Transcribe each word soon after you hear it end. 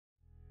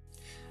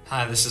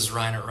Hi, this is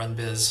Ryan at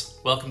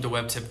RunBiz. Welcome to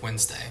Web Tip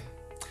Wednesday.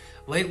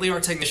 Lately, our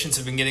technicians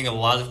have been getting a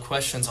lot of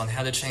questions on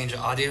how to change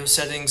audio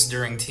settings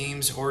during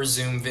Teams or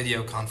Zoom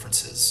video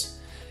conferences.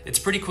 It's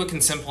pretty quick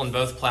and simple in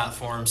both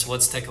platforms, so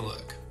let's take a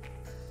look.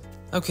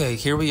 Okay,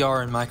 here we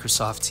are in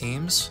Microsoft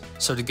Teams.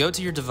 So to go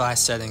to your device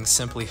settings,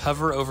 simply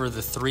hover over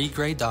the three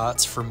gray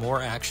dots for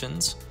more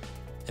actions,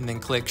 and then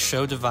click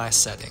Show Device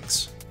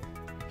Settings.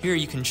 Here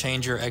you can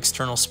change your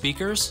external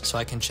speakers, so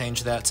I can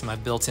change that to my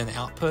built-in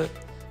output,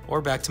 or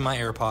back to my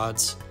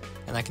AirPods,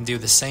 and I can do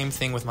the same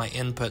thing with my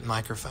input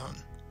microphone.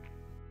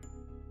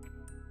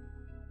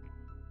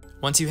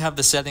 Once you have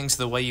the settings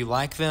the way you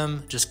like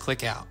them, just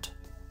click out.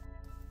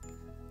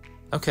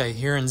 Okay,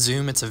 here in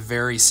Zoom it's a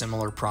very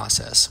similar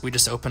process. We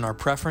just open our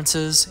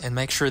preferences and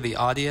make sure the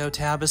audio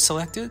tab is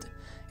selected,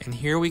 and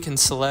here we can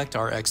select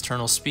our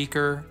external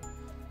speaker,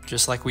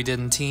 just like we did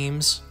in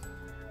Teams,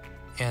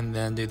 and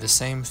then do the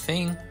same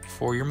thing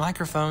for your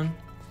microphone.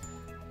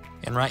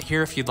 And right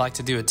here, if you'd like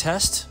to do a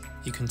test,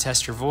 you can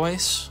test your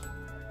voice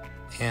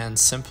and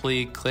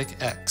simply click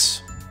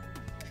X,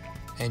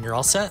 and you're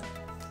all set.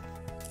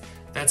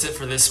 That's it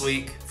for this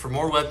week. For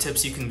more web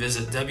tips, you can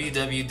visit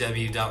www.run.biz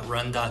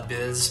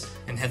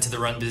and head to the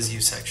RunBiz U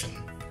section.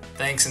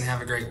 Thanks and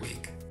have a great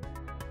week.